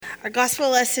Our gospel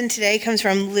lesson today comes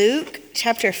from Luke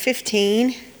chapter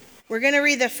 15. We're going to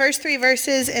read the first 3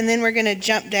 verses, and then we're going to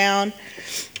jump down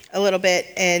a little bit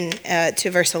and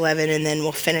to verse 11, and then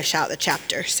we'll finish out the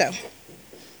chapter. So,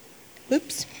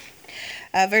 verse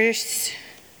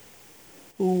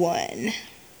 1.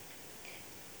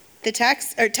 The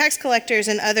tax collectors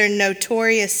and other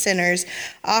notorious sinners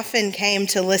often came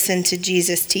to listen to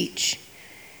Jesus teach.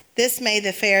 This made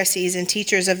the Pharisees and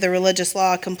teachers of the religious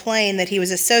law complain that he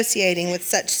was associating with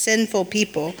such sinful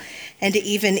people and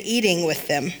even eating with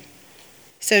them.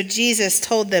 So Jesus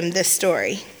told them this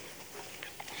story.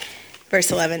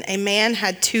 Verse 11, a man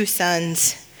had 2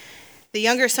 sons. The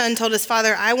younger son told his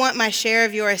father, I want my share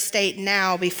of your estate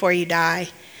now before you die.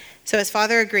 So his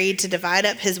father agreed to divide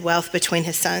up his wealth between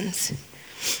his sons.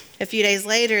 A few days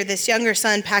later, this younger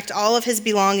son packed all of his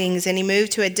belongings and he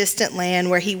moved to a distant land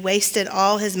where he wasted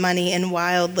all his money in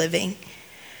wild living.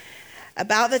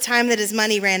 About the time that his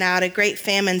money ran out, a great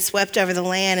famine swept over the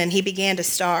land and he began to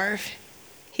starve.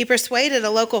 He persuaded a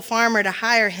local farmer to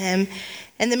hire him,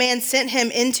 and the man sent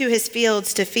him into his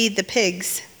fields to feed the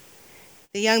pigs.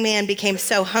 The young man became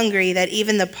so hungry that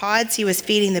even the pods he was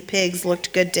feeding the pigs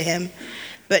looked good to him,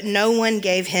 but no one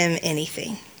gave him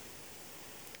anything.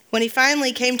 When he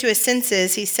finally came to his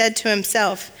senses, he said to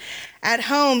himself, at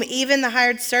home, even the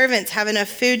hired servants have enough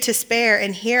food to spare,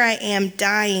 and here I am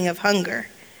dying of hunger.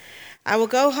 I will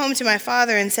go home to my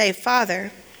father and say,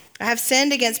 Father, I have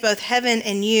sinned against both heaven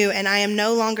and you, and I am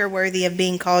no longer worthy of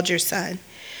being called your son.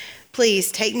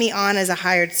 Please take me on as a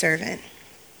hired servant.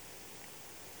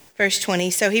 Verse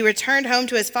 20, so he returned home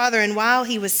to his father, and while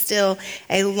he was still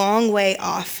a long way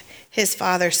off, his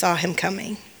father saw him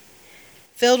coming.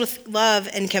 Filled with love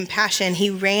and compassion,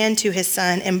 he ran to his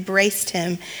son, embraced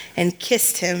him, and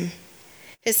kissed him.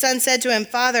 His son said to him,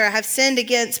 Father, I have sinned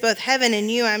against both heaven and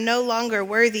you. I am no longer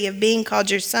worthy of being called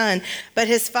your son. But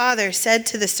his father said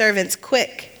to the servants,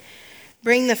 quick,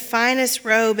 bring the finest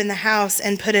robe in the house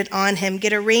and put it on him.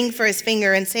 Get a ring for his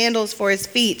finger and sandals for his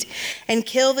feet, and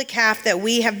kill the calf that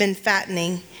we have been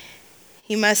fattening.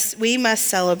 We must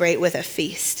celebrate with a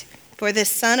feast. For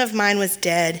this son of mine was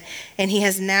dead, and he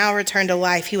has now returned to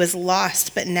life. He was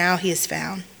lost, but now he is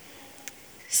found.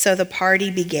 So the party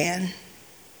began.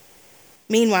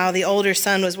 Meanwhile, the older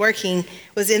son was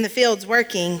in the fields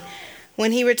working.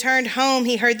 When he returned home,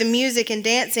 he heard the music and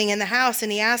dancing in the house,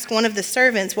 and he asked one of the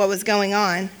servants what was going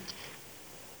on.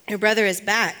 Your brother is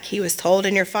back, he was told,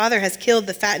 and your father has killed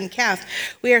the fattened calf.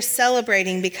 We are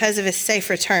celebrating because of his safe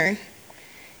return.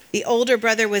 The older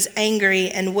brother was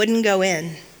angry and wouldn't go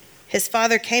in. His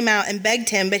father came out and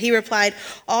begged him, but he replied,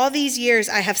 all these years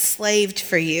I have slaved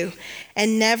for you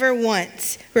and never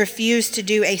once refused to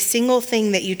do a single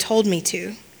thing that you told me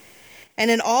to.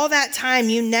 And in all that time,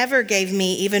 you never gave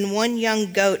me even one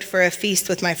young goat for a feast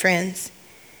with my friends.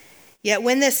 Yet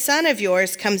when this son of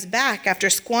yours comes back after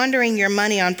squandering your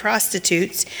money on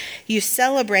prostitutes, you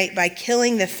celebrate by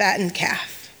killing the fattened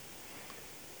calf.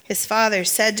 His father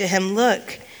said to him,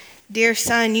 look, dear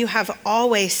son, you have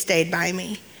always stayed by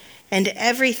me, and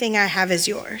everything I have is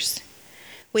yours.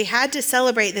 We had to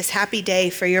celebrate this happy day,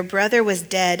 for your brother was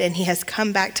dead and he has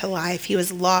come back to life. He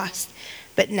was lost,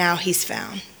 but now he's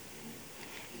found.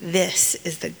 This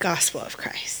is the gospel of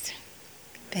Christ.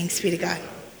 Thanks be to God.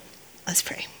 Let's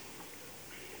pray.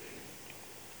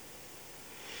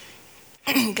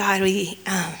 God, we,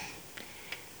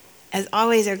 as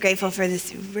always, are grateful for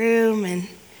this room and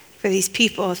for these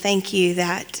people. Thank you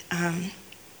that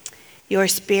your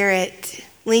spirit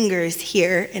lingers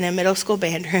here in a middle school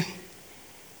band room,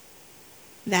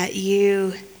 that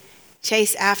you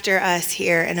chase after us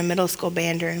here in a middle school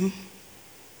band room.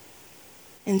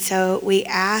 And so we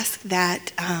ask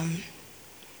that,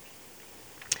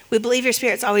 we believe your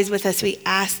spirit's always with us. We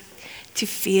ask to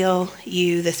feel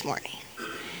you this morning,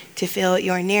 to feel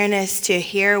your nearness, to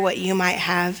hear what you might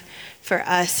have for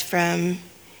us from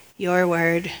your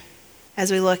word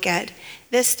as we look at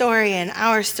this story and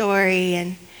our story.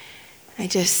 And I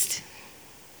just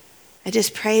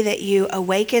pray that you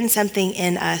awaken something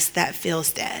in us that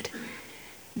feels dead,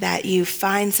 that you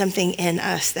find something in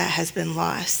us that has been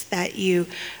lost, that you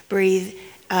breathe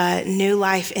new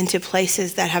life into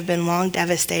places that have been long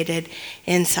devastated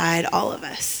inside all of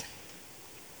us.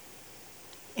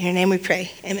 In your name we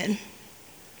pray, amen.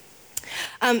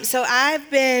 So I've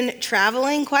been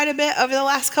traveling quite a bit over the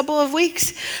last couple of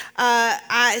weeks,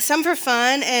 some for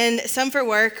fun and some for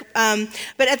work.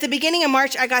 But at the beginning of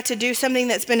March, I got to do something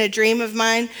that's been a dream of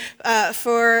mine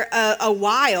for a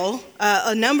while,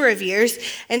 a number of years.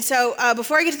 And so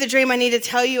before I get to the dream, I need to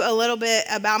tell you a little bit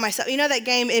about myself. You know that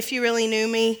game, If You Really Knew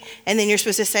Me, and then you're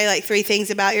supposed to say like 3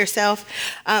 things about yourself?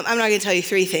 I'm not going to tell you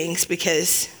 3 things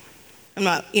because I'm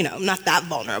not that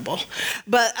vulnerable.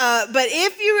 But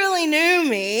if you really knew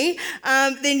me,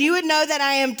 then you would know that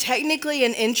I am technically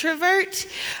an introvert,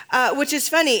 which is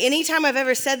funny. Anytime I've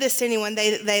ever said this to anyone,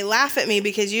 they laugh at me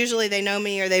because usually they know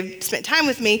me or they've spent time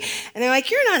with me, and they're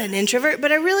like, "You're not an introvert,"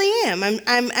 but I really am.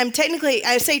 I'm technically,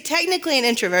 I say technically an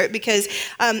introvert because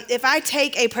if I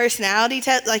take a personality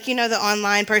test, like the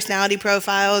online personality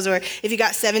profiles, or if you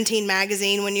got 17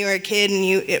 magazine when you were a kid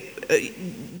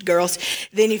and girls,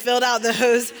 then you filled out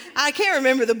those. I can't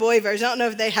remember the boy version. I don't know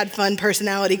if they had fun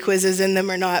personality quizzes in them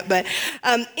or not, but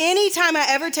anytime I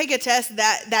ever take a test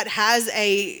that has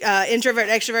a introvert,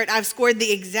 extrovert, I've scored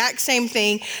the exact same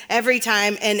thing every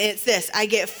time, and it's this. I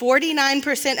get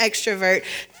 49% extrovert,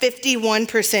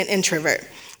 51% introvert.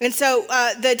 And so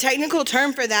the technical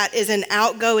term for that is an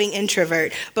outgoing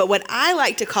introvert. But what I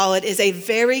like to call it is a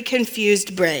very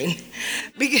confused brain.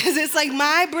 Because it's like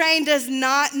my brain does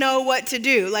not know what to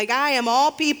do. Like I am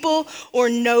all people or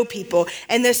no people.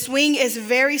 And the swing is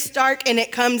very stark and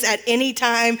it comes at any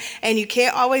time and you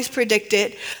can't always predict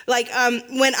it. Like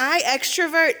when I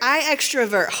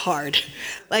extrovert hard.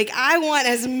 Like I want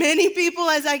as many people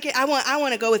as I can. I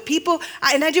want to go with people.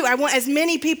 I want as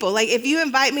many people. Like if you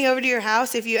invite me over to your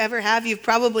house, if you ever have, you've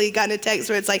probably gotten a text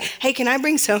where it's like, "Hey, can I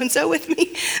bring so-and-so with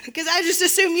me?" Because I just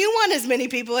assume you want as many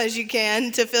people as you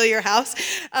can to fill your house.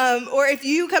 Or if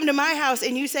you come to my house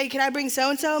and you say, "Can I bring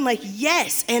so-and-so?" I'm like,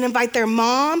 "Yes," and invite their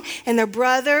mom and their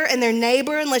brother and their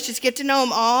neighbor, and let's just get to know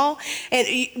them all. And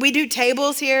we do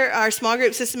tables here, our small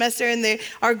groups this semester, and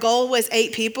our goal was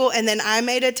 8 people, and then I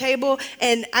made a table,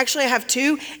 and actually I have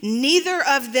 2. Neither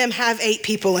of them have 8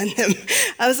 people in them.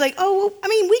 I was like, "Oh, well, I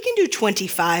mean, we can do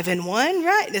 25 in one,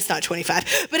 right?" It's not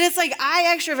 25, but it's like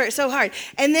I extrovert so hard.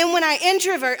 And then when I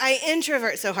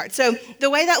introvert so hard. So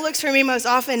the way that looks for me most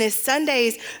often is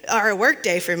Sundays are a work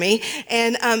day for me.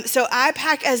 And so I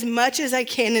pack as much as I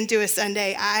can into a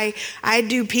Sunday. I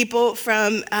do people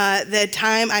from the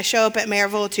time I show up at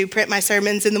Maryville to print my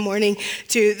sermons in the morning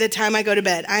to the time I go to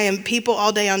bed. I am people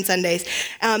all day on Sundays.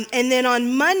 And then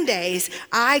on Mondays,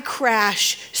 I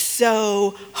crash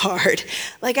so hard.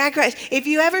 Like I crash. If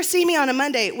you ever see me on a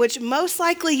Monday, which most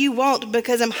likely you won't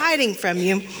because I'm hiding from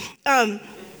you,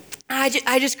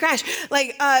 I just crash.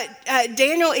 Like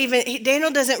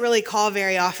Daniel doesn't really call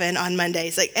very often on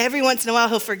Mondays. Like every once in a while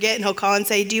he'll forget and he'll call and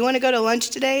say, "Do you want to go to lunch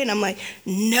today?" And I'm like,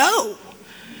 "No.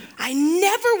 I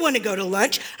never want to go to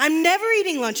lunch. I'm never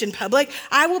eating lunch in public.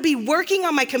 I will be working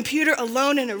on my computer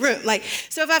alone in a room." Like,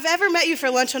 so if I've ever met you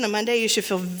for lunch on a Monday, you should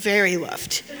feel very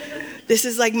loved. This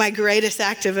is like my greatest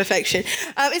act of affection.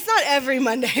 It's not every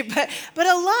Monday, but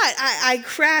a lot. I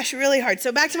crash really hard.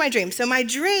 So back to my dream. So my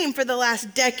dream for the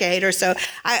last decade or so,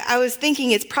 I was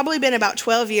thinking it's probably been about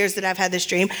 12 years that I've had this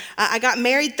dream. I got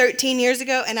married 13 years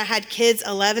ago, and I had kids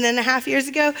 11 and a half years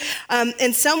ago.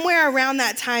 And somewhere around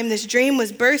that time, this dream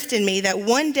was birthed in me that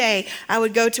one day I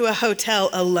would go to a hotel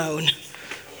alone.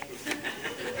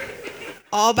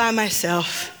 All by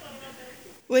myself.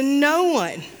 With no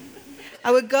one. I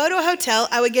would go to a hotel,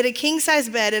 I would get a king-size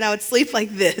bed, and I would sleep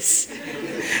like this,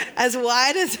 as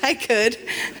wide as I could.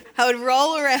 I would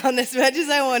roll around as much as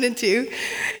I wanted to.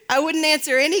 I wouldn't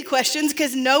answer any questions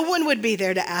because no one would be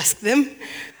there to ask them.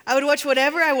 I would watch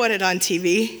whatever I wanted on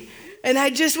TV, and I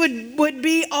just would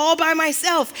be all by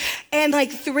myself. And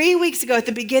like 3 weeks ago, at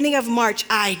the beginning of March,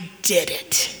 I did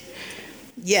it.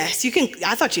 Yes, you can.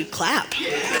 I thought you'd clap.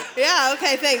 Yeah,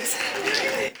 okay, thanks.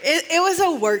 It was a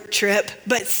work trip,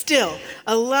 but still,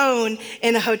 alone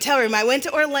in a hotel room. I went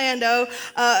to Orlando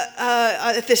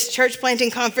at this church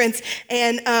planting conference,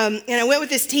 and I went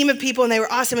with this team of people, and they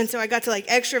were awesome, and so I got to like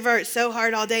extrovert so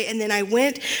hard all day, and then I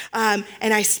went and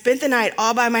I spent the night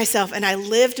all by myself, and I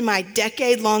lived my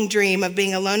decade-long dream of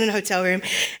being alone in a hotel room,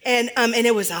 and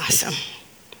it was awesome.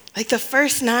 Like the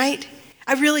first night,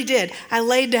 I really did. I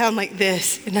laid down like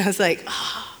this, and I was like,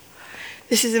 "Oh,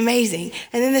 this is amazing."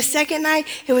 And then the second night,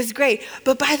 it was great.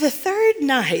 But by the third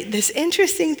night, this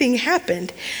interesting thing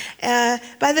happened.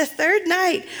 By the third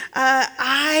night,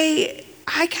 I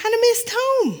kind of missed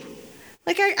home.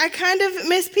 Like I kind of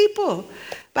missed people.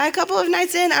 By a couple of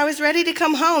nights in, I was ready to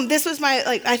come home. This was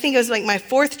I think it was like my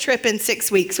 4th trip in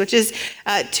 6 weeks, which is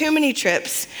too many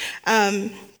trips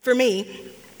for me.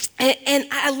 And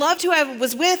I loved who I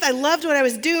was with. I loved what I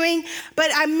was doing.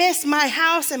 But I missed my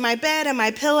house and my bed and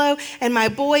my pillow and my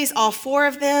boys, all 4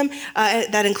 of them.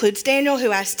 That includes Daniel,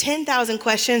 who asked 10,000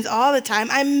 questions all the time.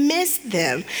 I missed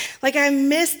them. Like I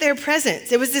missed their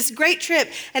presence. It was this great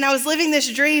trip. And I was living this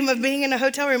dream of being in a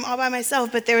hotel room all by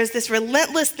myself. But there was this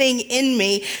relentless thing in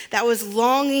me that was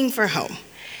longing for home.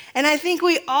 And I think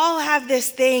we all have this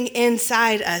thing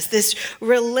inside us, this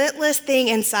relentless thing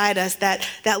inside us that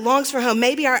longs for home,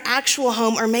 maybe our actual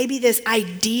home, or maybe this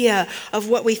idea of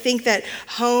what we think that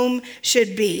home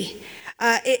should be.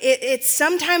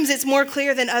 Sometimes it's more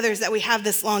clear than others that we have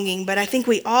this longing, but I think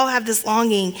we all have this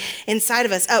longing inside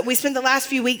of us. We spent the last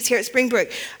few weeks here at Springbrook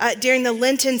during the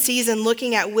Lenten season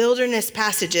looking at wilderness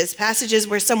passages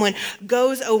where someone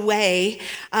goes away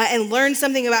and learns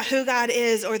something about who God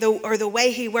is or the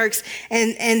way he works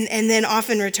and then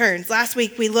often returns. Last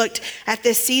week we looked at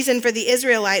this season for the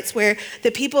Israelites where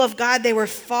the people of God, they were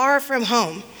far from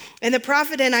home. And the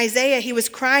prophet in Isaiah, he was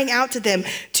crying out to them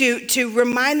to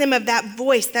remind them of that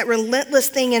voice, that relentless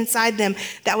thing inside them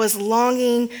that was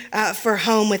longing for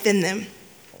home within them.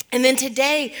 And then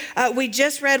today, we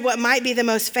just read what might be the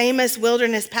most famous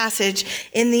wilderness passage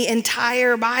in the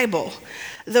entire Bible.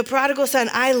 The prodigal son.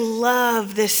 I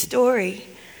love this story.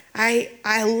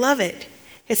 I love it.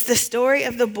 It's the story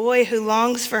of the boy who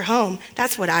longs for home.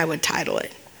 That's what I would title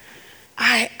it.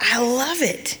 I love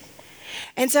it.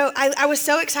 And so I was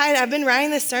so excited. I've been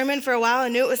writing this sermon for a while. I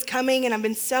knew it was coming, and I've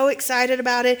been so excited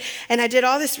about it. And I did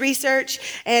all this research,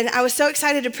 and I was so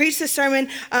excited to preach this sermon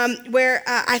where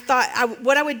I thought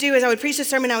what I would do is I would preach the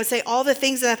sermon. I would say all the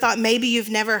things that I thought maybe you've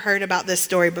never heard about this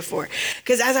story before.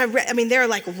 Because as I read, there are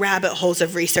like rabbit holes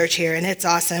of research here, and it's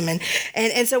awesome.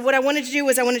 And so what I wanted to do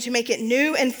was I wanted to make it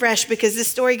new and fresh because this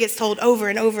story gets told over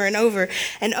and over and over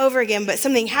and over again. But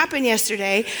something happened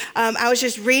yesterday. I was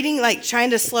just reading, like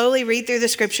trying to slowly read through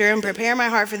the scripture and prepare my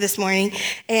heart for this morning.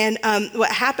 And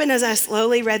what happened as I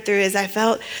slowly read through is I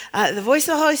felt the voice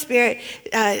of the Holy Spirit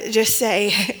just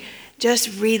say,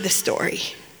 just read the story.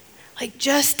 Like,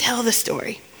 just tell the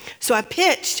story. So I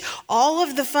pitched all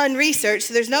of the fun research.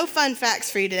 So there's no fun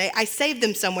facts for you today. I saved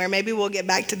them somewhere. Maybe we'll get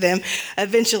back to them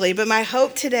eventually. But my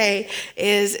hope today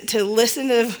is to listen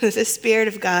to the Spirit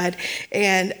of God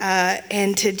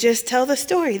and to just tell the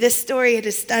story. This story, it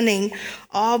is stunning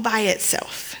all by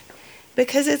itself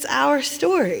because it's our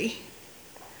story.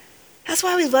 That's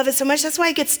why we love it so much. That's why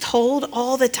it gets told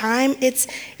all the time. It's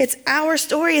our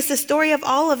story. It's the story of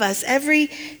all of us, every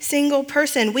single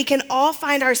person. We can all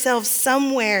find ourselves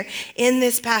somewhere in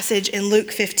this passage in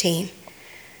Luke 15.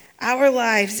 Our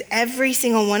lives, every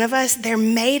single one of us, they're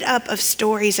made up of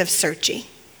stories of searching.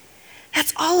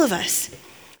 That's all of us.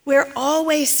 We're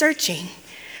always searching.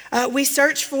 We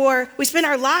spend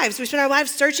our lives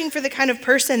searching for the kind of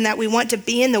person that we want to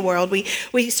be in the world.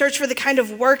 We search for the kind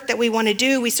of work that we want to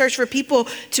do. We search for people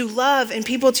to love and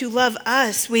people to love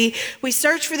us. We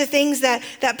search for the things that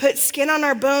put skin on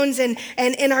our bones and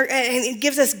it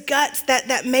gives us guts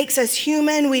that makes us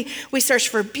human. We search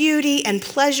for beauty and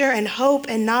pleasure and hope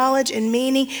and knowledge and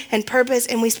meaning and purpose,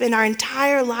 and we spend our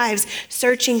entire lives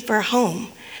searching for home.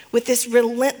 With this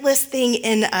relentless thing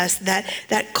in us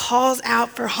that calls out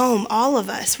for home. All of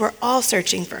us, we're all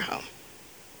searching for home.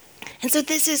 And so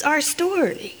this is our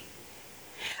story.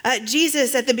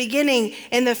 Jesus, at the beginning,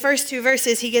 in the first two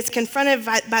verses, he gets confronted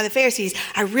by the Pharisees.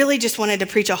 I really just wanted to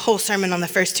preach a whole sermon on the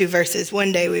first two verses.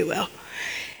 One day we will.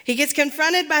 He gets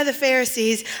confronted by the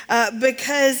Pharisees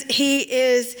because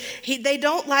they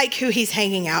don't like who he's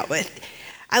hanging out with.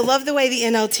 I love the way the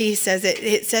NLT says it.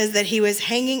 It says that he was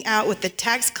hanging out with the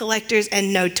tax collectors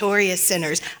and notorious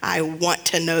sinners. I want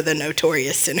to know the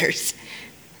notorious sinners.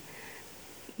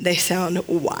 They sound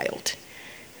wild.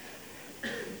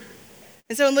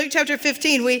 And so in Luke chapter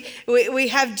 15, we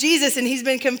have Jesus, and he's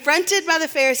been confronted by the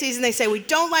Pharisees, and they say, we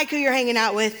don't like who you're hanging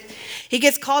out with. He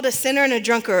gets called a sinner and a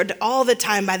drunkard all the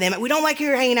time by them. We don't like who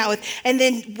you're hanging out with. And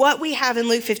then what we have in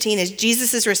Luke 15 is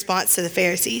Jesus' response to the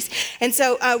Pharisees. And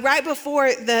so right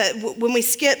before when we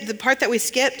skipped, the part that we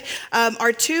skipped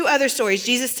are two other stories.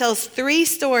 Jesus tells three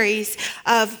stories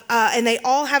and they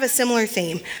all have a similar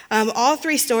theme. All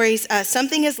three stories,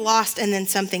 something is lost and then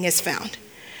something is found.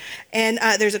 And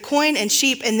there's a coin and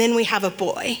sheep, and then we have a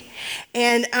boy.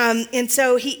 And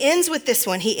so he ends with this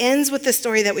one. He ends with the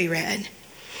story that we read.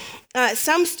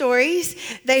 Some stories,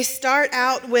 they start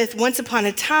out with once upon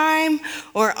a time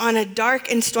or on a dark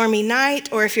and stormy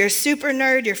night, or if you're a super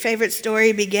nerd, your favorite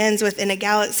story begins with in a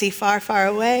galaxy far, far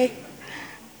away.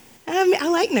 I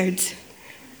like nerds.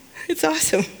 It's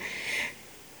awesome.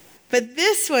 But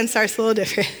this one starts a little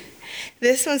different.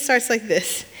 This one starts like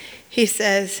this. He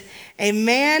says, a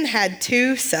man had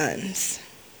two sons.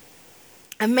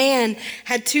 A man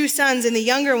had two sons, and the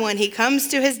younger one, he comes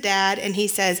to his dad and he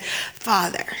says,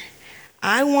 Father,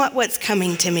 I want what's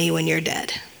coming to me when you're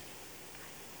dead.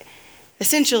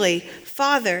 Essentially,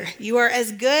 Father, you are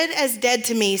as good as dead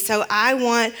to me, so I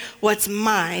want what's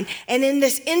mine. And in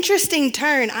this interesting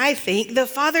turn, I think the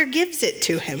father gives it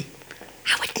to him.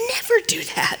 I would never do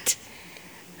that.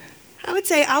 I would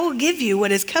say, I will give you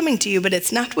what is coming to you, but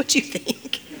it's not what you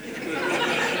think.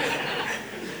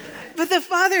 But the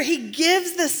father, he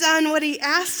gives the son what he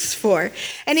asks for.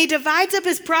 And he divides up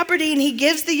his property and he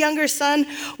gives the younger son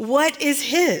what is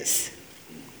his.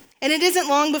 And it isn't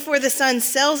long before the son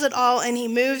sells it all and he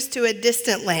moves to a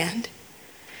distant land.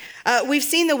 We've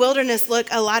seen the wilderness look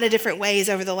a lot of different ways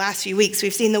over the last few weeks.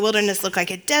 We've seen the wilderness look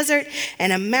like a desert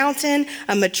and a mountain,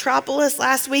 a metropolis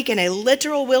last week, and a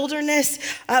literal wilderness.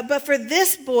 But for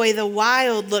this boy, the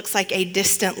wild looks like a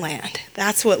distant land.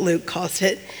 That's what Luke calls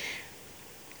it.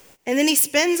 And then he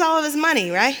spends all of his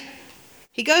money, right?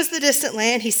 He goes to the distant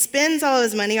land. He spends all of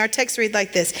his money. Our text reads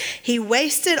like this. He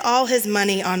wasted all his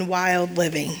money on wild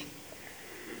living.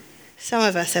 Some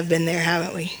of us have been there,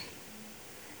 haven't we?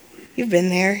 You've been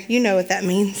there. You know what that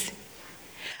means.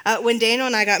 When Daniel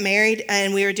and I got married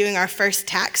and we were doing our first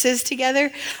taxes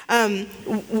together,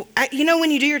 you know when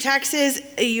you do your taxes,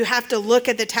 you have to look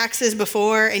at the taxes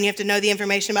before and you have to know the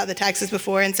information about the taxes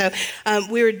before. And so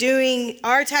we were doing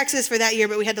our taxes for that year,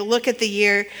 but we had to look at the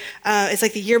year. It's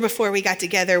like the year before we got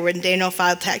together when Daniel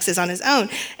filed taxes on his own.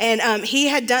 And he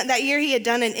had done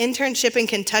an internship in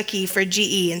Kentucky for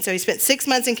GE. And so he spent 6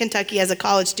 months in Kentucky as a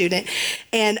college student.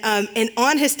 And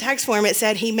on his tax form, it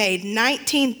said he made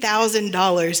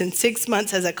 $19,000 in 6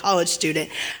 months as a college student.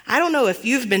 I don't know if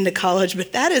you've been to college,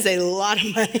 but that is a lot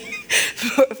of money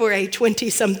for a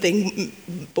 20-something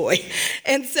boy.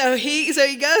 And so he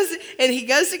goes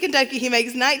to Kentucky. He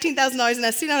makes $19,000, and I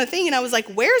seen on a thing, and I was like,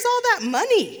 "Where's all that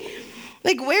money?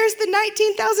 Like, where's the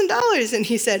 $19,000?" And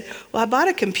he said, "Well, I bought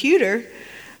a computer."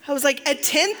 I was like, "A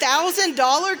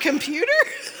 $10,000 computer?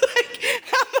 Like,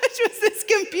 how much was this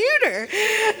computer?"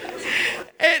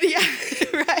 And yeah,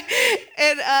 right.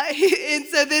 And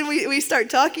so then we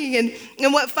start talking,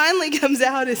 and what finally comes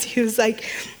out is he was like,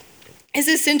 is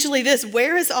essentially this: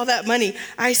 where is all that money?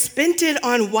 I spent it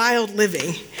on wild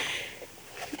living.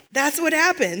 That's what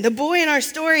happened. The boy in our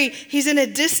story, he's in a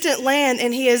distant land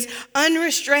and he is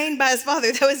unrestrained by his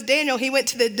father. That was Daniel. He went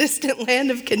to the distant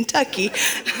land of Kentucky.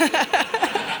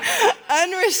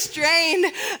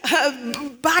 Unrestrained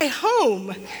by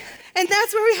home. And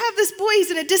that's where we have this boy.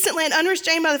 He's in a distant land,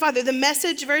 unrestrained by the father. The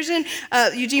Message version,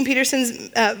 Eugene Peterson's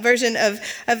version of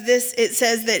this, it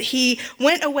says that he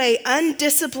went away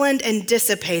undisciplined and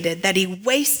dissipated, that he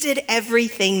wasted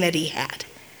everything that he had.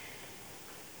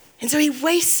 And so he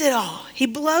wastes it all. He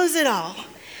blows it all.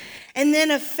 And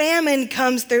then a famine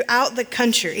comes throughout the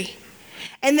country.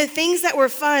 And the things that were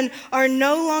fun are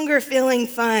no longer feeling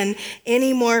fun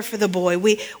anymore for the boy.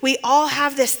 We all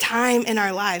have this time in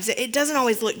our lives. It doesn't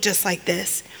always look just like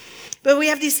this. But we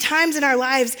have these times in our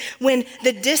lives when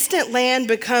the distant land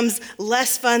becomes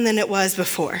less fun than it was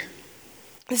before.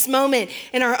 This moment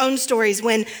in our own stories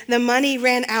when the money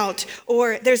ran out,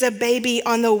 or there's a baby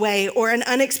on the way, or an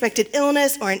unexpected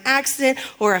illness, or an accident,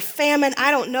 or a famine.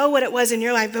 I don't know what it was in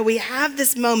your life, but we have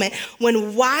this moment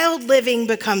when wild living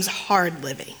becomes hard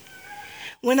living.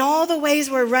 When all the ways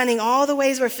we're running, all the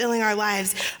ways we're filling our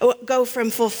lives go from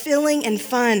fulfilling and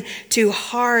fun to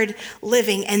hard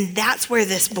living. And that's where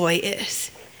this boy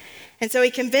is. And so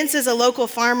he convinces a local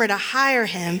farmer to hire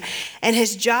him, and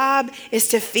his job is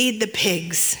to feed the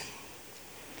pigs.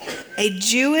 A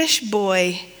Jewish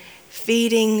boy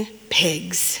feeding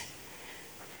pigs.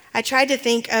 I tried to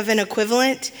think of an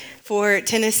equivalent for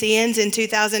Tennesseans in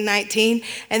 2019,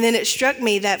 and then it struck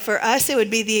me that for us it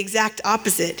would be the exact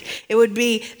opposite. It would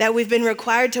be that we've been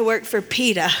required to work for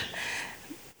PETA,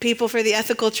 People for the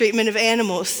Ethical Treatment of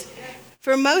Animals.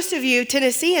 For most of you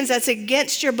Tennesseans, that's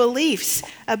against your beliefs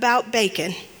about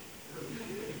bacon,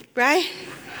 right?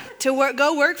 To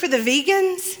go work for the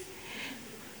vegans.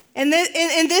 And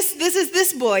this is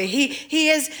this boy. He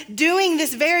is doing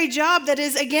this very job that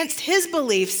is against his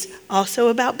beliefs, also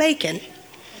about bacon.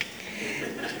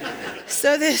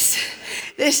 So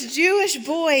this Jewish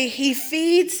boy, he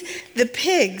feeds the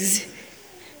pigs,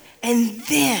 and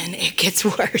then it gets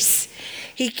worse.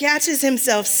 He catches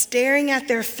himself staring at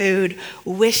their food,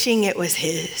 wishing it was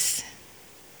his.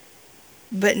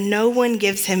 But no one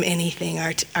gives him anything,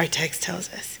 our text tells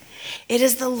us. It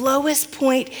is the lowest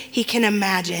point he can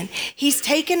imagine. He's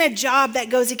taken a job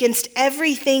that goes against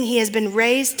everything he has been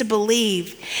raised to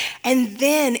believe. And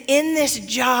then in this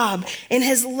job, in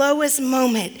his lowest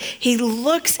moment, he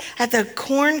looks at the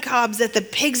corn cobs that the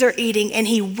pigs are eating and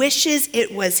he wishes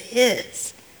it was his.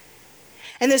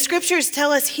 And the scriptures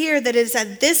tell us here that it is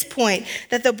at this point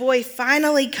that the boy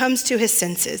finally comes to his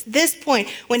senses. This point,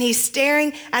 when he's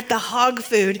staring at the hog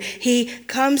food, he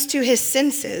comes to his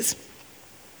senses.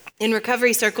 In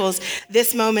recovery circles,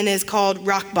 this moment is called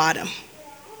rock bottom.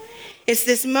 It's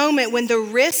this moment when the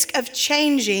risk of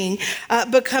changing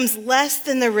becomes less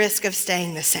than the risk of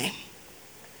staying the same.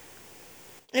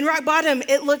 In rock bottom,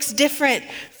 it looks different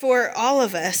for all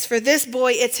of us. For this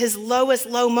boy, it's his lowest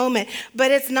low moment,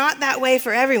 but it's not that way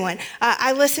for everyone.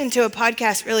 I listen to a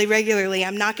podcast really regularly.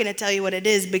 I'm not going to tell you what it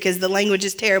is because the language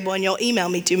is terrible and you'll email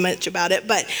me too much about it,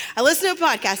 but I listen to a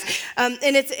podcast, and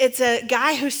it's a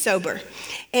guy who's sober.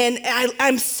 And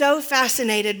I'm so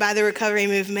fascinated by the recovery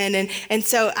movement. And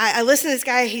so I listen to this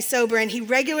guy, he's sober, and he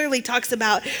regularly talks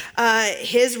about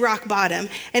his rock bottom.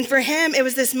 And for him, it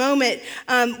was this moment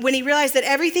when he realized that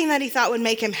everything that he thought would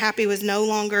make him happy was no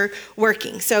longer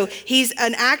working. So he's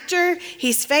an actor,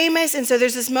 he's famous, and so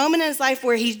there's this moment in his life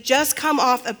where he's just come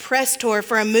off a press tour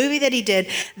for a movie that he did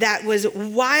that was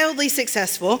wildly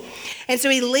successful. And so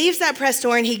he leaves that press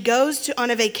tour and he goes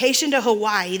on a vacation to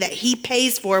Hawaii that he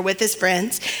pays for with his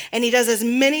friends. And he does as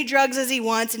many drugs as he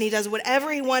wants, and he does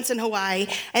whatever he wants in Hawaii.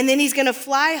 And then he's going to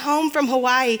fly home from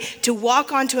Hawaii to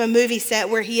walk onto a movie set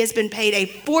where he has been paid a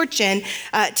fortune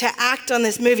to act on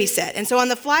this movie set. And so on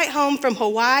the flight home from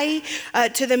Hawaii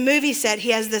to the movie set, he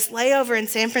has this layover in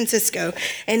San Francisco.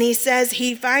 And he says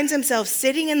he finds himself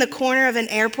sitting in the corner of an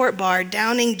airport bar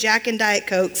downing Jack and Diet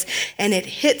Cokes, and it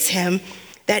hits him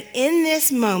that in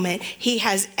this moment, he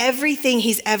has everything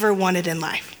he's ever wanted in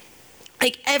life.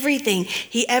 Like everything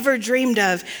he ever dreamed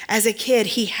of as a kid,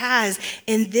 he has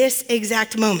in this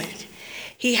exact moment.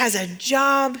 He has a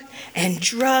job and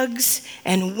drugs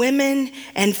and women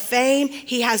and fame.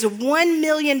 He has $1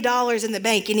 million in the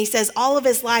bank. And he says all of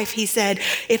his life, he said,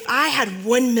 if I had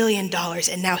 $1 million,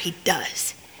 and now he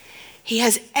does. He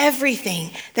has everything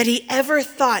that he ever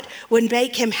thought would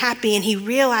make him happy. And he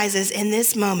realizes in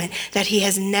this moment that he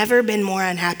has never been more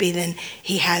unhappy than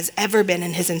he has ever been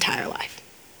in his entire life.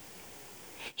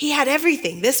 He had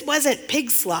everything. This wasn't pig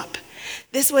slop.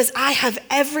 This was, I have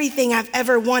everything I've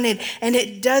ever wanted, and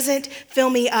it doesn't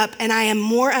fill me up, and I am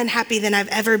more unhappy than I've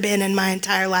ever been in my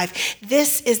entire life.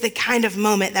 This is the kind of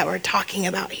moment that we're talking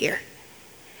about here.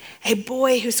 A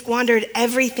boy who squandered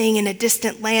everything in a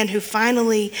distant land who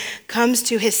finally comes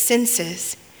to his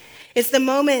senses. It's the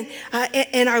moment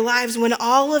in our lives when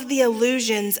all of the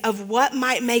illusions of what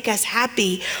might make us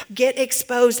happy get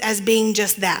exposed as being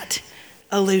just that,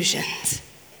 illusions.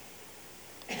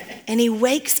 And he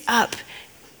wakes up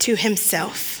to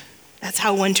himself. That's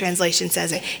how one translation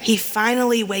says it. He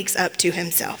finally wakes up to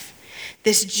himself.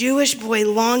 This Jewish boy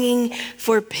longing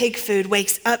for pig food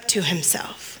wakes up to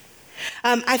himself.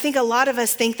 I think a lot of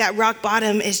us think that rock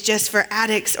bottom is just for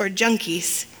addicts or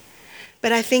junkies.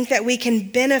 But I think that we can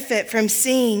benefit from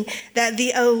seeing that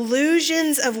the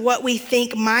illusions of what we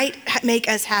think might make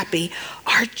us happy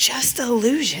are just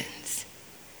illusions.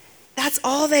 That's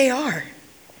all they are.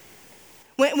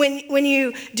 When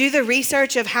you do the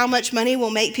research of how much money will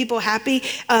make people happy,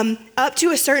 up to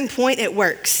a certain point it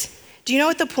works. Do you know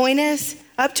what the point is?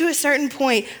 Up to a certain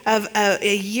point of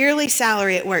a yearly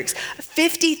salary it works.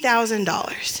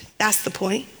 $50,000, that's the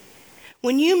point.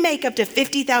 When you make up to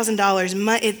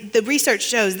 $50,000, the research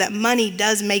shows that money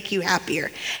does make you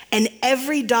happier. And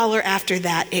every dollar after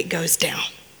that, it goes down.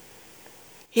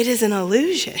 It is an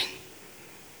illusion.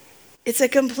 It's a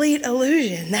complete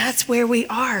illusion. That's where we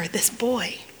are, this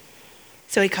boy.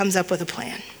 So he comes up with a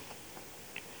plan.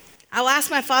 I'll ask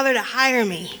my father to hire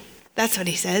me. That's what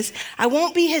he says. I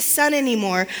won't be his son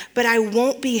anymore, but I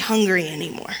won't be hungry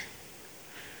anymore.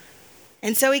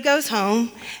 And so he goes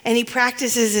home and he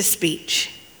practices his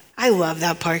speech. I love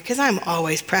that part because I'm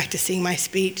always practicing my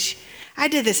speech. I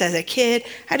did this as a kid.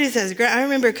 I did this as a girl. I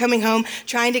remember coming home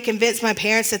trying to convince my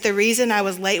parents that the reason I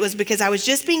was late was because I was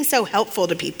just being so helpful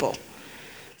to people.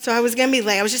 So I was going to be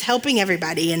late. I was just helping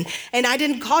everybody. And I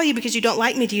didn't call you because you don't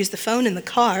like me to use the phone in the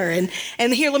car. And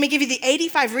here, let me give you the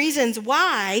 85 reasons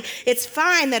why it's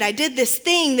fine that I did this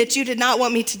thing that you did not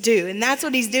want me to do. And that's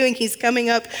what he's doing. He's coming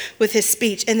up with his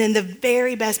speech. And then the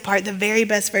very best part, the very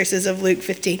best verses of Luke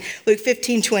 15. Luke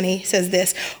 15:20 says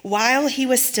this: while he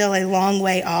was still a long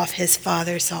way off, his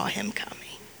father saw him coming.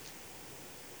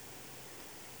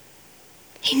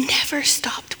 He never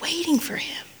stopped waiting for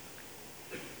him.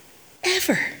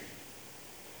 Ever.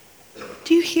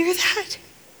 Do you hear that?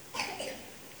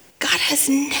 God has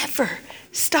never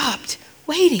stopped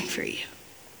waiting for you.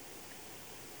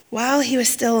 While he was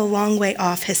still a long way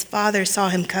off, his father saw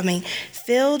him coming.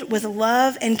 Filled with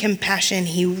love and compassion,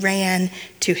 he ran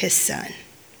to his son.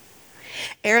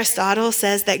 Aristotle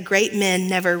says that great men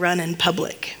never run in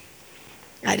public.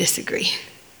 I disagree.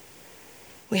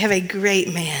 We have a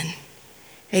great man,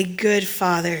 a good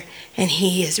father, and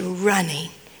he is running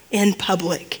in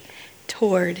public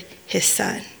toward his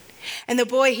son. And the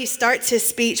boy, he starts his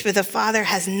speech, but the father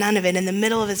has none of it. In the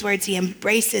middle of his words, he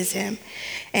embraces him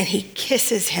and he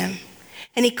kisses him.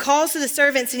 And he calls to the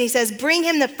servants and he says, bring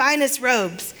him the finest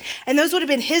robes. And those would have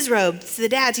been his robes, the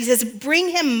dad's. He says, bring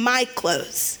him my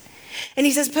clothes. And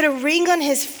he says, put a ring on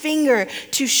his finger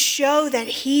to show that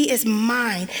he is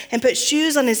mine. And put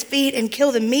shoes on his feet and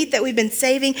kill the meat that we've been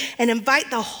saving. And invite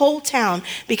the whole town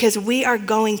because we are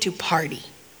going to party.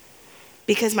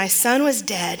 Because my son was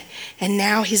dead and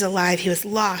now he's alive. He was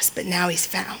lost, but now he's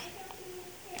found.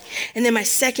 And then my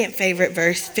second favorite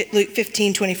verse, Luke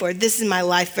 15:24. This is my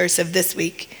life verse of this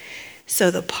week.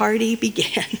 So the party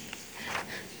began.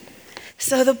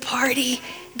 So the party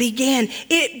began.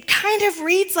 It kind of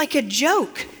reads like a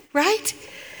joke, right?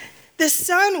 The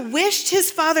son wished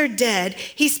his father dead.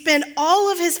 He spent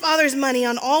all of his father's money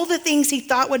on all the things he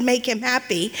thought would make him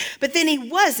happy, but then he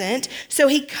wasn't. So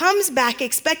he comes back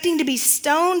expecting to be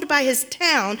stoned by his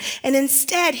town, and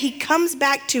instead he comes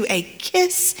back to a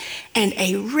kiss and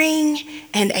a ring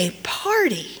and a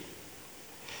party.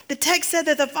 The text said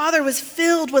that the father was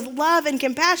filled with love and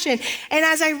compassion. And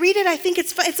as I read it, I think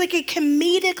it's like a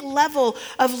comedic level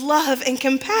of love and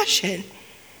compassion.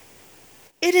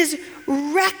 It is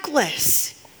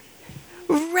reckless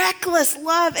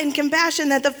love and compassion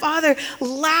that the father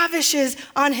lavishes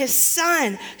on his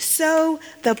son. So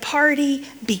the party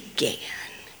began.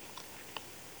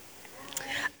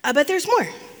 But there's more.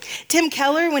 Tim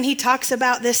Keller, when he talks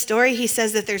about this story, he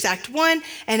says that there's Act 1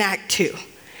 and Act 2.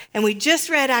 And we just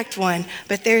read Act 1,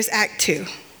 but there's Act 2.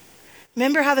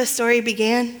 Remember how the story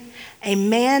began? A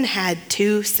man had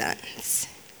 2 sons.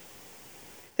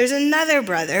 There's another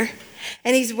brother,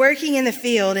 and he's working in the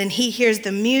field, and he hears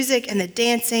the music and the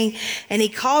dancing, and he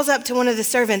calls up to one of the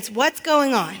servants, what's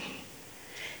going on?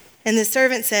 And the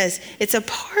servant says, it's a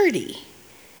party.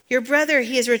 Your brother,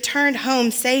 he has returned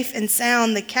home safe and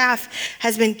sound. The calf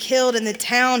has been killed, and the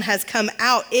town has come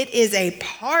out. It is a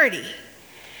party.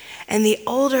 And the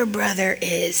older brother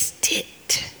is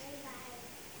ticked.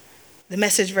 The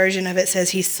Message version of it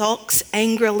says he sulks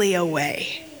angrily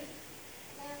away.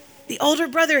 The older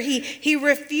brother, he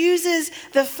refuses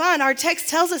the fun. Our text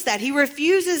tells us that. He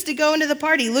refuses to go into the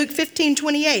party. Luke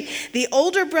 15:28. The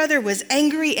older brother was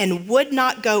angry and would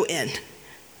not go in.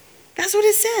 That's what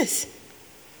it says.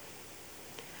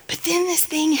 But then this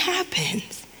thing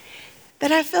happens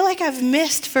that I feel like I've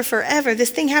missed for forever. This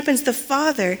thing happens. The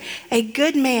father, a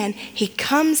good man, he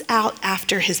comes out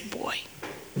after his boy.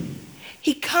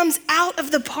 He comes out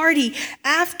of the party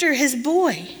after his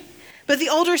boy. But the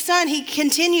older son, he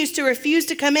continues to refuse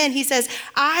to come in. He says,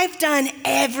 I've done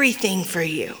everything for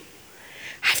you.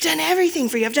 I've done everything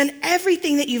for you. I've done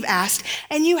everything that you've asked,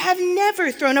 and you have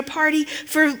never thrown a party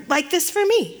like this for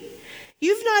me.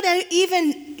 You've not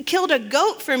even killed a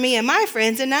goat for me and my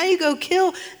friends, and now you go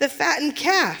kill the fattened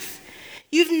calf.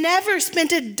 You've never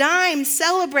spent a dime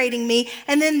celebrating me,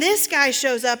 and then this guy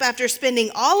shows up after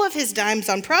spending all of his dimes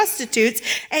on prostitutes,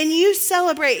 and you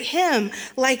celebrate him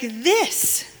like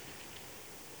this.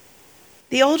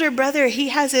 The older brother, he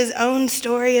has his own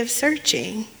story of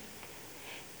searching.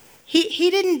 He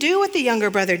didn't do what the younger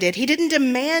brother did. He didn't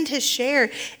demand his share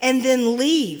and then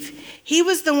leave. He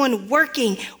was the one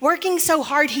working so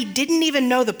hard he didn't even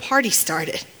know the party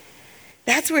started.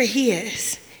 That's where he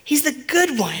is. He's the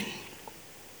good one.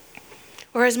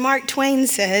 Or as Mark Twain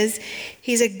says,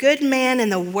 he's a good man in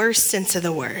the worst sense of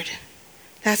the word.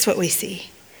 That's what we see.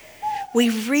 We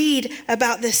read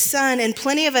about this son, and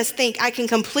plenty of us think, I can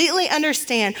completely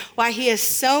understand why he is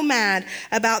so mad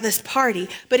about this party.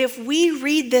 But if we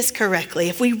read this correctly,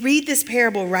 if we read this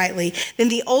parable rightly, then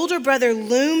the older brother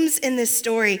looms in this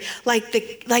story like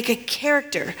a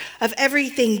character of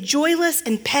everything joyless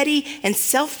and petty and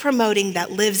self-promoting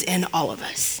that lives in all of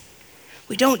us.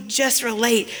 We don't just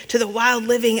relate to the wild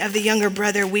living of the younger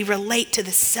brother. We relate to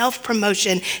the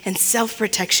self-promotion and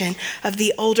self-protection of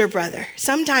the older brother.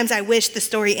 Sometimes I wish the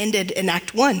story ended in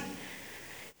Act 1,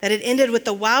 that it ended with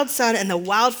the wild son and the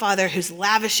wild father who's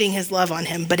lavishing his love on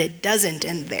him, but it doesn't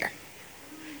end there.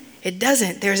 It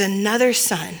doesn't. There's another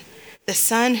son, the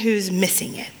son who's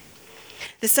missing it.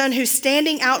 The son who's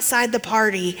standing outside the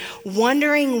party,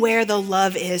 wondering where the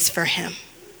love is for him.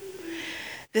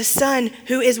 The son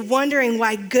who is wondering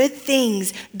why good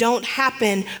things don't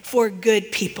happen for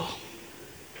good people.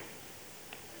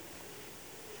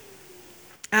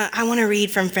 I want to read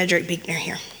from Frederick Buechner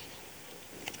here.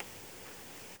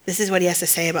 This is what he has to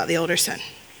say about the older son.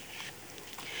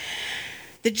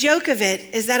 The joke of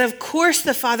it is that of course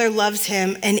the father loves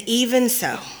him, and even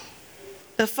so.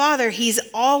 The father, he's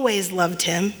always loved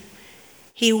him.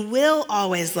 He will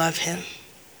always love him.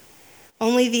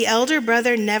 Only the elder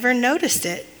brother never noticed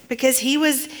it because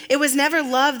it was never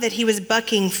love that he was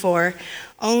bucking for,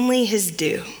 only his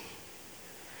due.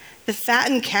 The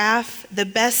fattened calf, the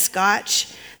best scotch,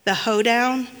 the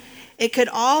hoedown, it could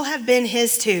all have been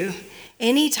his too,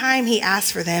 any time he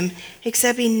asked for them,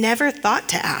 except he never thought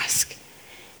to ask.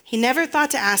 He never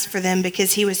thought to ask for them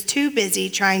because he was too busy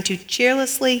trying to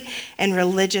cheerlessly and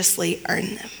religiously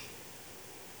earn them.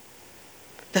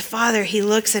 The father, he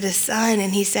looks at his son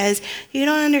and he says, "You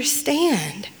don't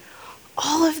understand.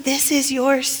 All of this is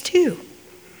yours too.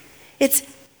 It's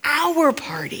our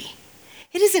party.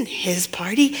 It isn't his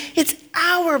party. It's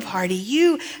our party.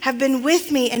 You have been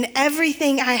with me and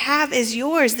everything I have is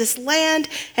yours. This land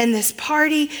and this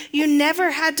party, you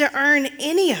never had to earn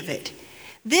any of it.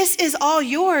 This is all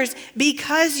yours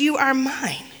because you are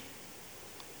mine."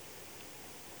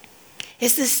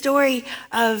 It's the story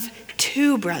of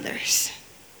two brothers.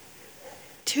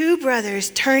 Two brothers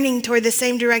turning toward the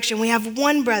same direction. We have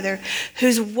one brother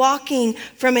who's walking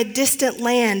from a distant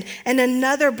land and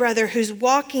another brother who's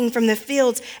walking from the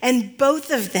fields, and both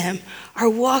of them are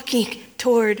walking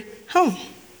toward home.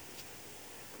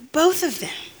 Both of them.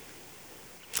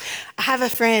 I have a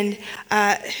friend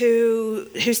a few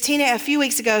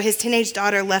weeks ago, his teenage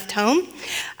daughter left home.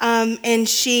 And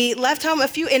she left home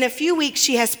in a few weeks,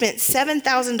 she has spent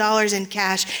 $7,000 in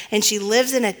cash, and she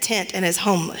lives in a tent and is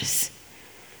homeless.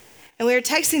 And we were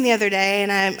texting the other day,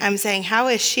 and I'm saying, "How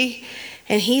is she?"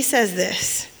 And he says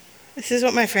this. This is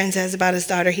what my friend says about his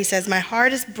daughter. He says, "My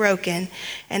heart is broken,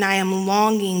 and I am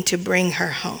longing to bring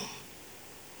her home."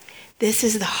 This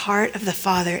is the heart of the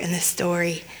Father in the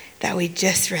story that we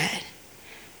just read.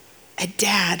 A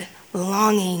dad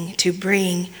longing to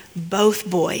bring both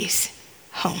boys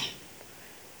home.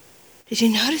 Did you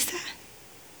notice that?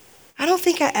 I don't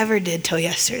think I ever did till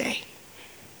yesterday.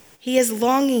 He is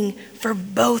longing for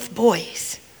both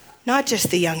boys, not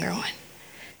just the younger one,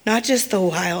 not just the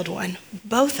wild one,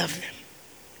 both of them.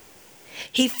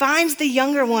 He finds the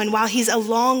younger one while he's a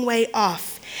long way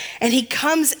off, and he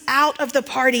comes out of the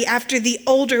party after the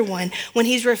older one when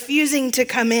he's refusing to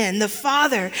come in. The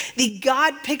Father, the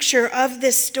God picture of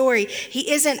this story,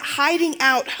 he isn't hiding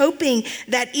out hoping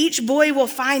that each boy will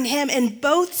find him. In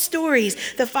both stories,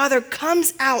 the Father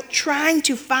comes out trying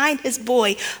to find his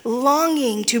boy,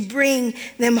 longing to bring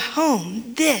them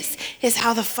home. This is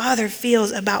how the Father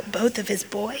feels about both of his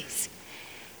boys.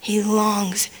 He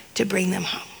longs to bring them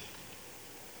home.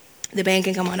 The band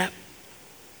can come on up.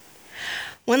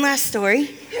 One last story.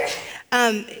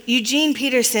 Eugene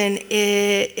Peterson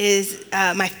is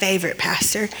my favorite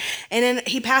pastor, and then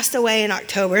he passed away in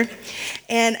October.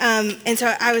 And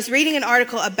so I was reading an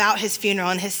article about his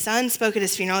funeral, and his son spoke at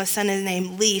his funeral. His son is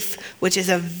named Leaf, which is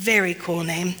a very cool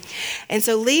name. And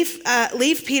so Leaf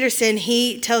Peterson,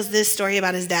 he tells this story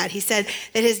about his dad. He said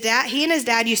that he and his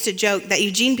dad used to joke that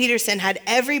Eugene Peterson had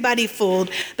everybody fooled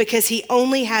because he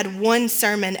only had one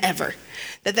sermon ever.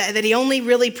 That he only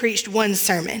really preached one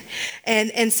sermon.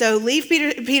 And so Leif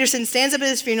Peterson stands up at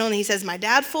his funeral and he says, "My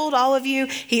dad fooled all of you.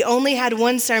 He only had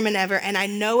one sermon ever, and I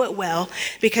know it well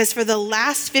because for the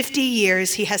last 50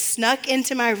 years, he has snuck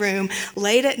into my room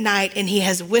late at night and he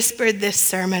has whispered this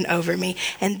sermon over me."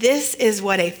 And this is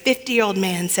what a 50-year-old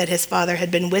man said his father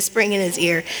had been whispering in his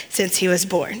ear since he was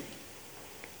born.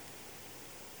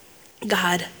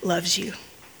 God loves you.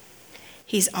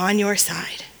 He's on your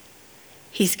side.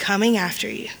 He's coming after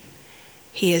you.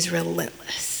 He is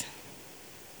relentless.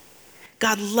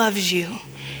 God loves you.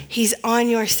 He's on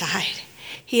your side.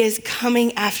 He is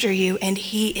coming after you, and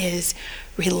he is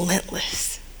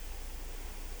relentless.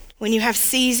 When you have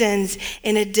seasons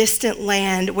in a distant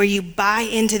land where you buy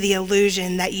into the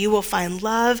illusion that you will find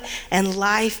love and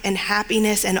life and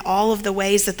happiness and all of the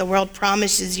ways that the world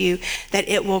promises you that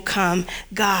it will come,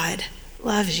 God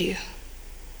loves you.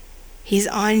 He's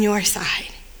on your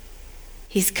side.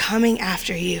 He's coming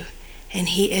after you, and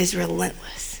he is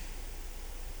relentless.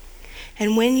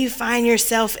 And when you find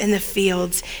yourself in the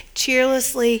fields,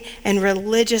 cheerlessly and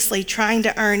religiously trying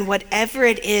to earn whatever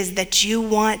it is that you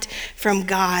want from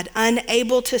God,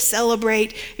 unable to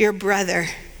celebrate your brother,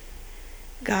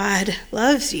 God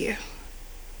loves you.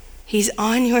 He's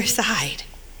on your side.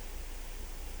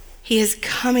 He is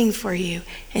coming for you,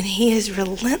 and he is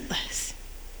relentless.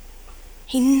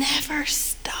 He never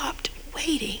stopped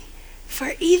waiting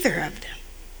for either of them.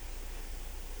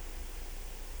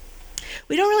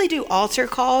 We don't really do altar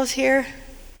calls here.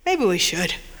 Maybe we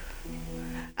should.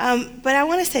 But I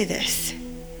want to say this.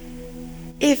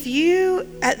 If you,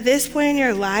 at this point in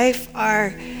your life,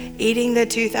 are eating the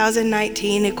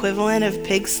 2019 equivalent of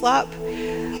pig slop,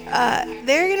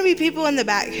 there are going to be people in the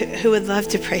back who would love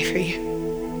to pray for you.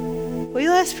 Will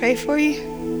you let us pray for you?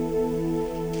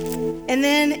 And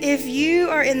then if you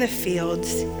are in the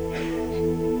fields,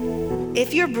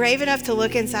 if you're brave enough to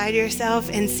look inside yourself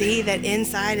and see that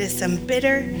inside is some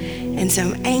bitter and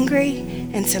some angry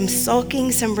and some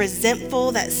sulking, some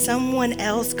resentful that someone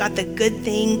else got the good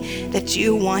thing that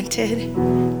you wanted,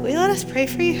 will you let us pray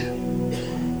for you?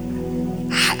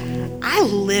 I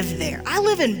live there. I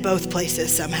live in both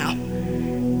places somehow.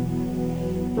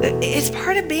 It's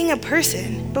part of being a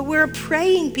person, but we're a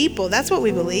praying people. That's what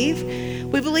we believe.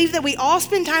 We believe that we all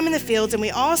spend time in the fields and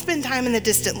we all spend time in the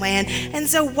distant land. And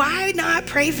so why not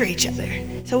pray for each other?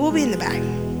 So we'll be in the back.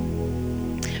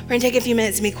 We're going to take a few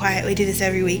minutes to be quiet. We do this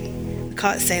every week. We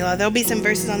call it Selah. There'll be some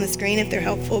verses on the screen if they're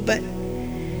helpful, but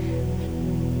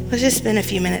let's just spend a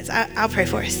few minutes. I'll pray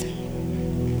for us.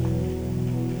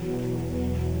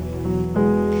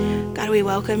 God, we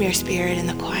welcome your spirit in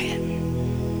the quiet.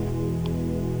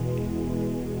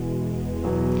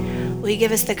 Will you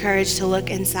give us the courage to look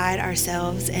inside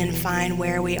ourselves and find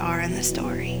where we are in the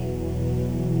story?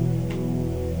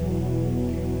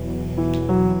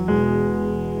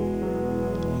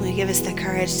 Will you give us the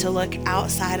courage to look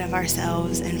outside of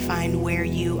ourselves and find where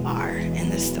you are in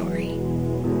the story?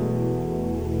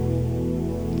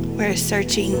 We're a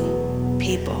searching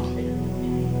people.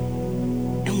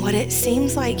 And what it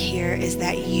seems like here is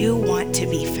that you want to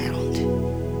be found.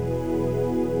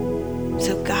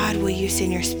 So God, will you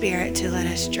send your spirit to let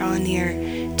us draw near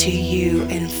to you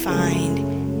and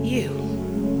find you?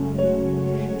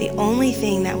 The only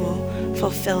thing that will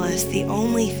fulfill us, the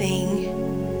only thing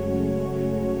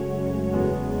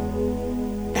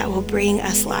that will bring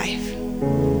us life,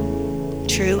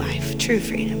 true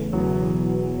freedom.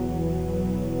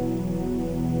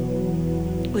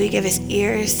 Will you give us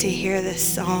ears to hear the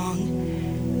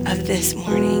song of this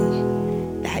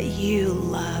morning that you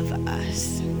love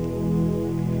us?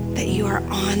 That you are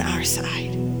on our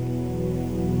side,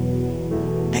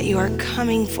 that you are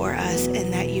coming for us,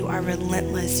 and that you are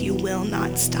relentless. You will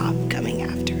not stop coming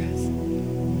after us.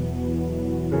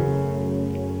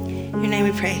 In your name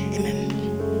we pray, amen.